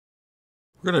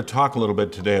We're going to talk a little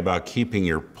bit today about keeping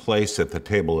your place at the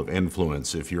table of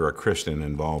influence if you're a Christian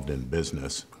involved in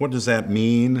business. What does that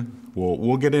mean?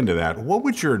 We'll get into that. What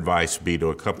would your advice be to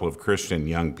a couple of Christian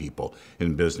young people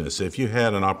in business if you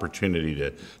had an opportunity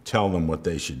to tell them what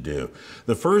they should do?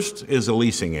 The first is a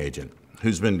leasing agent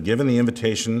who's been given the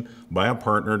invitation by a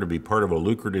partner to be part of a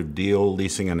lucrative deal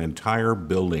leasing an entire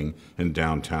building in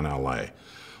downtown LA.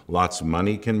 Lots of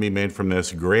money can be made from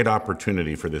this. Great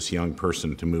opportunity for this young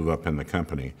person to move up in the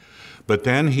company. But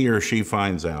then he or she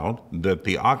finds out that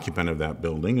the occupant of that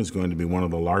building is going to be one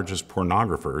of the largest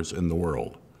pornographers in the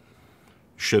world.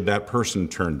 Should that person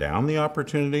turn down the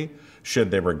opportunity?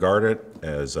 Should they regard it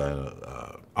as an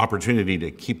opportunity to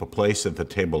keep a place at the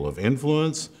table of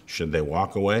influence? Should they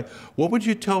walk away? What would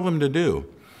you tell them to do?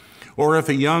 Or if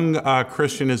a young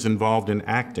Christian is involved in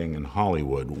acting in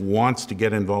Hollywood, wants to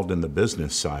get involved in the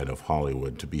business side of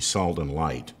Hollywood, to be salt and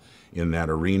light in that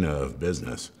arena of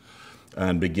business,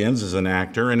 and begins as an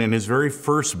actor, and in his very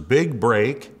first big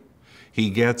break, he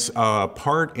gets a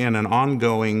part in an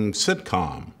ongoing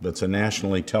sitcom that's a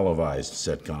nationally televised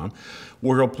sitcom,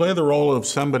 where he'll play the role of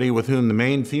somebody with whom the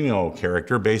main female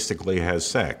character basically has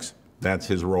sex. That's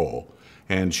his role.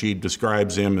 And she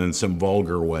describes him in some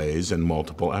vulgar ways in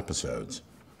multiple episodes.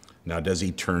 Now, does he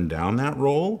turn down that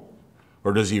role?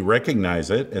 Or does he recognize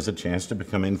it as a chance to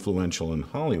become influential in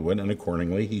Hollywood, and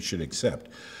accordingly he should accept?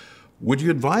 Would you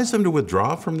advise them to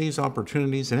withdraw from these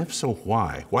opportunities? And if so,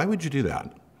 why? Why would you do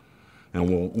that?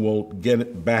 And we'll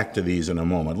get back to these in a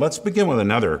moment. Let's begin with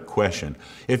another question.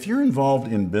 If you're involved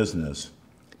in business,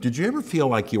 did you ever feel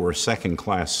like you were a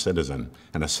second-class citizen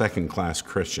and a second-class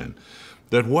Christian?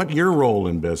 That what your role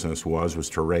in business was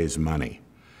to raise money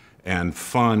and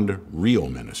fund real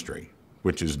ministry,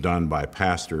 which is done by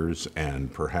pastors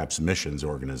and perhaps missions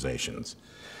organizations.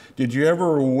 Did you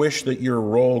ever wish that your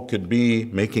role could be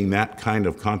making that kind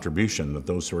of contribution that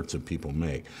those sorts of people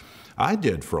make? I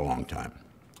did for a long time.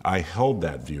 I held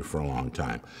that view for a long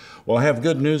time. Well, I have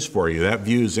good news for you. That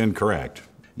view is incorrect.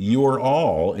 You are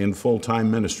all in full-time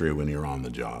ministry when you're on the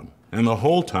job, and the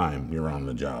whole time you're on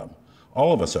the job.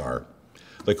 All of us are.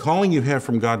 The calling you have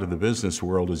from God to the business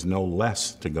world is no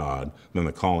less to God than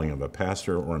the calling of a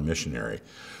pastor or a missionary.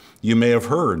 You may have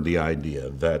heard the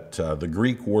idea that the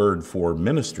Greek word for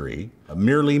ministry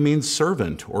merely means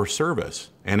servant or service.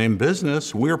 And in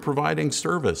business, we're providing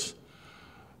services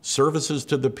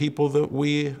to the people that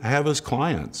we have as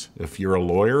clients. If you're a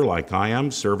lawyer like I am,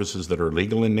 services that are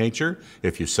legal in nature.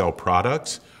 If you sell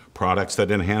products that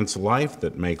enhance life,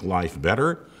 that make life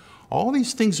better, all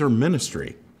these things are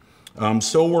ministry.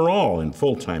 So we're all in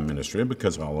full-time ministry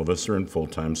because all of us are in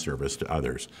full-time service to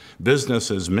others. Business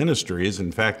as ministry is,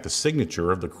 in fact, the signature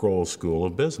of the Crowell School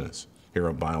of Business here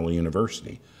at Biola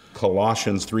University.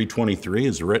 Colossians 3:23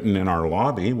 is written in our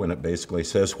lobby when it basically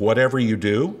says, whatever you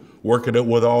do, work at it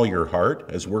with all your heart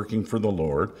as working for the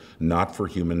Lord, not for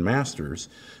human masters,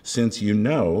 since you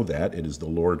know that it is the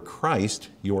Lord Christ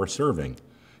you are serving.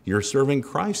 You're serving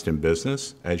Christ in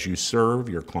business as you serve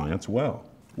your clients well.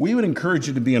 We would encourage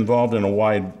you to be involved in a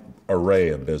wide array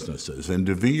of businesses and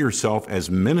to view yourself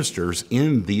as ministers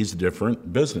in these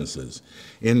different businesses.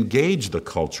 Engage the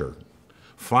culture.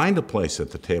 Find a place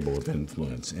at the table of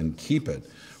influence and keep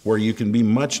it where you can be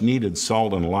much needed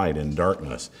salt and light in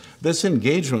darkness. This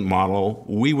engagement model,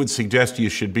 we would suggest you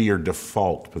should be your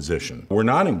default position. We're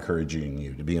not encouraging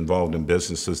you to be involved in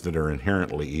businesses that are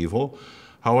inherently evil.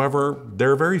 However, there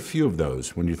are very few of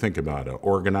those when you think about it.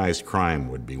 Organized crime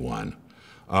would be one.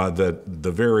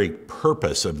 The very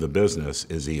purpose of the business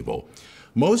is evil.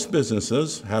 Most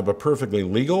businesses have a perfectly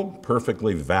legal,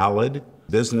 perfectly valid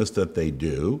business that they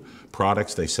do,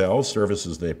 products they sell,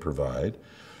 services they provide,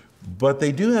 but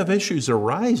they do have issues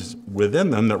arise within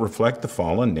them that reflect the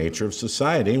fallen nature of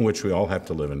society in which we all have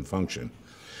to live and function.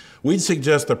 We'd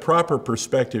suggest the proper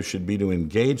perspective should be to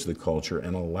engage the culture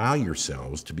and allow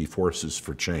yourselves to be forces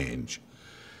for change.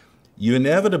 You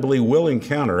inevitably will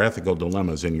encounter ethical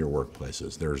dilemmas in your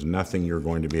workplaces. There's nothing you're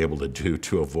going to be able to do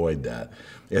to avoid that.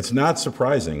 It's not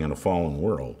surprising in a fallen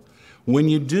world. When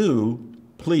you do,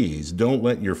 please don't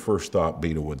let your first thought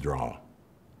be to withdraw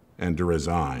and to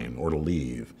resign or to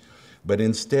leave, but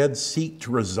instead seek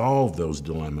to resolve those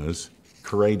dilemmas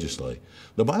courageously.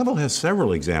 The Bible has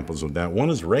several examples of that.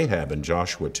 One is Rahab in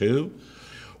Joshua 2,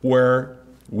 where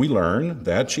we learn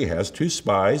that she has two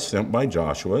spies sent by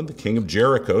Joshua. The king of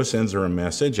Jericho sends her a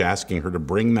message asking her to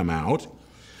bring them out.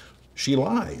 She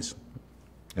lies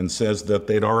and says that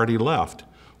they'd already left.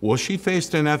 Well, she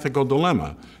faced an ethical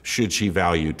dilemma. Should she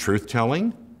value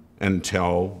truth-telling and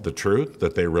tell the truth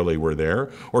that they really were there,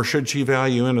 or should she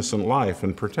value innocent life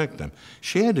and protect them?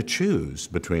 She had to choose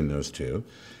between those two,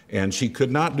 and she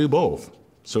could not do both.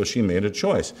 So she made a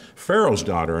choice. Pharaoh's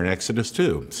daughter in Exodus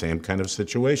 2, same kind of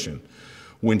situation.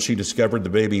 When she discovered the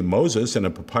baby Moses in a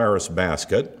papyrus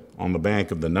basket on the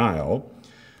bank of the Nile,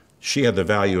 she had the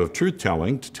value of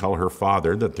truth-telling to tell her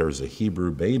father that there's a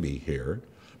Hebrew baby here,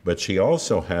 but she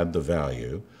also had the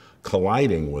value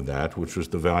colliding with that, which was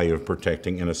the value of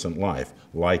protecting innocent life.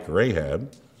 Like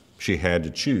Rahab, she had to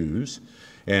choose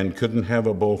and couldn't have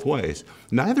it both ways.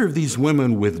 Neither of these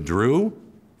women withdrew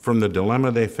from the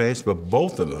dilemma they faced, but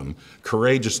both of them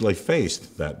courageously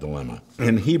faced that dilemma.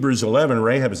 In Hebrews 11,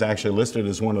 Rahab is actually listed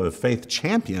as one of the faith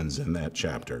champions in that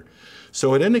chapter.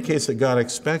 So it indicates that God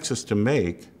expects us to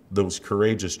make those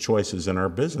courageous choices in our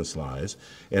business lives,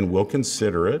 and we'll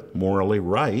consider it morally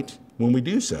right when we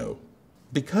do so.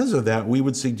 Because of that, we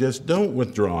would suggest don't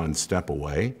withdraw and step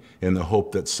away in the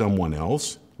hope that someone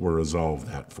else will resolve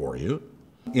that for you.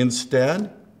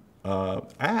 Instead,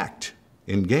 act,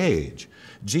 engage.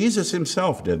 Jesus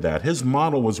himself did that. His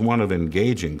model was one of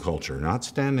engaging culture, not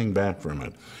standing back from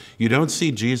it. You don't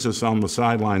see Jesus on the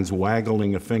sidelines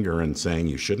waggling a finger and saying,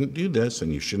 you shouldn't do this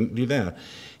and you shouldn't do that.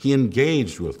 He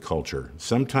engaged with culture,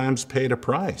 sometimes paid a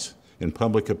price in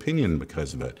public opinion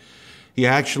because of it. He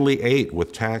actually ate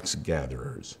with tax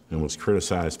gatherers and was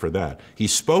criticized for that. He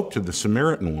spoke to the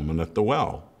Samaritan woman at the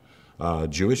well.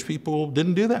 Jewish people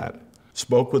didn't do that.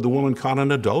 Spoke with the woman caught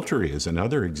in adultery is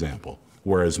another example,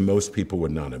 whereas most people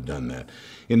would not have done that.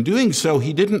 In doing so,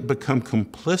 he didn't become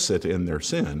complicit in their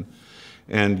sin,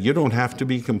 and you don't have to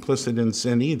be complicit in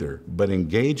sin either, but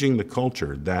engaging the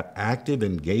culture, that active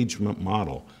engagement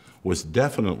model, was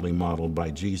definitely modeled by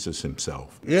Jesus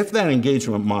himself. If that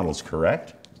engagement model is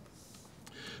correct,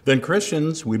 then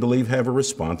Christians, we believe, have a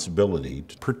responsibility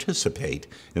to participate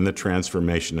in the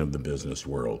transformation of the business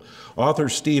world. Author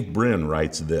Steve Brin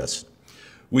writes this: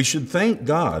 we should thank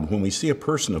God when we see a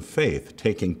person of faith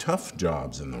taking tough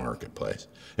jobs in the marketplace,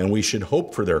 and we should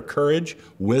hope for their courage,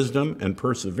 wisdom, and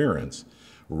perseverance,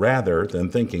 rather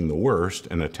than thinking the worst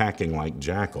and attacking like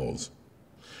jackals.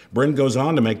 Brin goes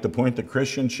on to make the point that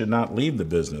Christians should not leave the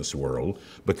business world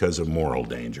because of moral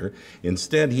danger.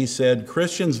 Instead, he said,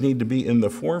 Christians need to be in the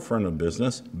forefront of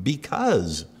business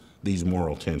because these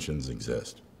moral tensions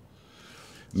exist.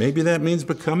 Maybe that means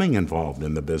becoming involved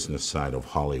in the business side of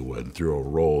Hollywood through a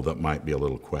role that might be a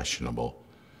little questionable.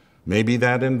 Maybe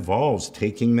that involves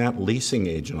taking that leasing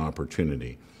agent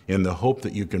opportunity in the hope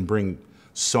that you can bring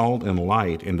salt and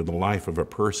light into the life of a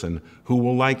person who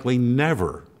will likely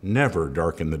never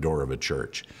darken the door of a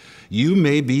church. You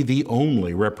may be the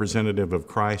only representative of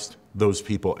Christ those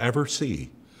people ever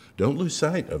see. Don't lose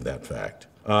sight of that fact.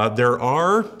 There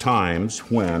are times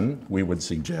when we would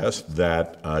suggest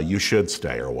that you should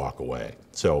stay or walk away.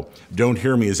 So don't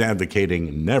hear me as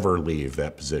advocating never leave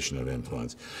that position of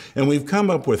influence. And we've come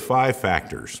up with 5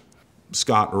 factors.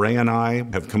 Scott, Ray, and I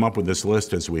have come up with this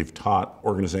list as we've taught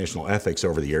organizational ethics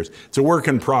over the years. It's a work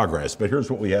in progress, but here's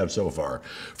what we have so far.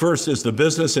 First, is the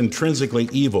business intrinsically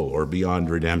evil or beyond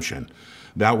redemption?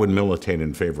 That would militate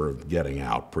in favor of getting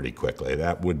out pretty quickly.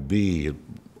 That would be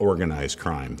organized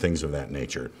crime, things of that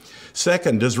nature.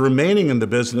 Second, does remaining in the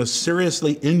business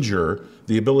seriously injure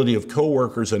the ability of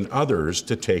coworkers and others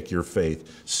to take your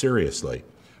faith seriously?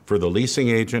 For the leasing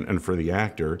agent and for the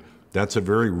actor, that's a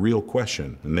very real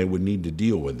question, and they would need to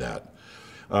deal with that.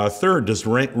 Third, does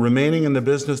remaining in the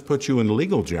business put you in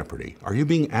legal jeopardy? Are you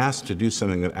being asked to do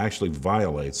something that actually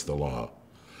violates the law?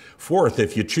 Fourth,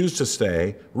 if you choose to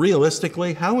stay,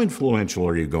 realistically, how influential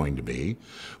are you going to be?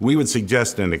 We would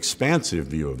suggest an expansive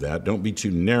view of that. Don't be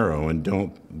too narrow and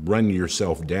don't run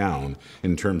yourself down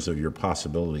in terms of your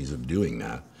possibilities of doing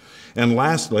that. And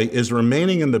lastly, is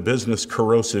remaining in the business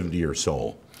corrosive to your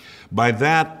soul? By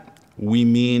that, we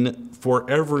mean for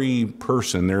every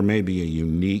person, there may be a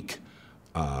unique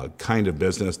kind of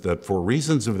business that for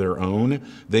reasons of their own,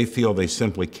 they feel they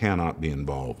simply cannot be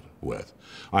involved with.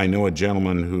 I know a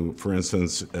gentleman who, for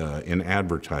instance, in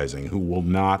advertising, who will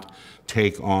not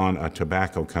take on a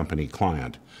tobacco company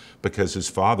client because his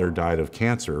father died of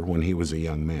cancer when he was a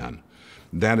young man.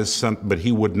 That is but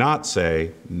he would not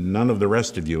say, none of the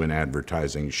rest of you in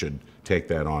advertising should take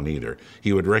that on either.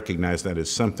 He would recognize that as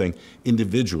something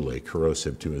individually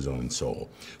corrosive to his own soul.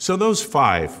 So those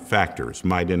 5 factors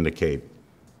might indicate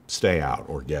stay out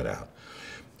or get out.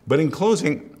 But in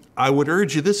closing, I would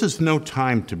urge you, this is no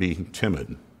time to be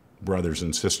timid, brothers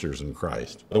and sisters in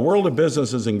Christ. The world of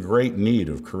business is in great need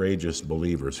of courageous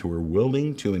believers who are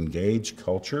willing to engage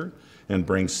culture and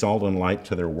bring salt and light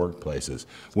to their workplaces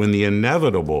when the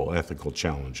inevitable ethical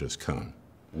challenges come.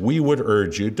 We would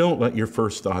urge you, don't let your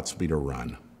first thoughts be to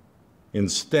run.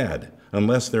 Instead,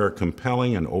 unless there are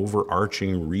compelling and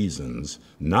overarching reasons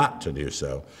not to do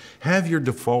so, have your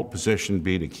default position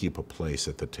be to keep a place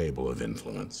at the table of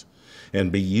influence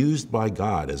and be used by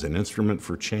God as an instrument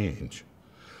for change.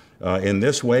 In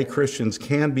this way, Christians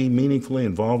can be meaningfully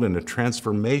involved in a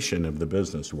transformation of the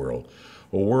business world,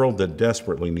 a world that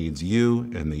desperately needs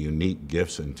you and the unique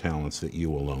gifts and talents that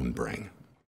you alone bring.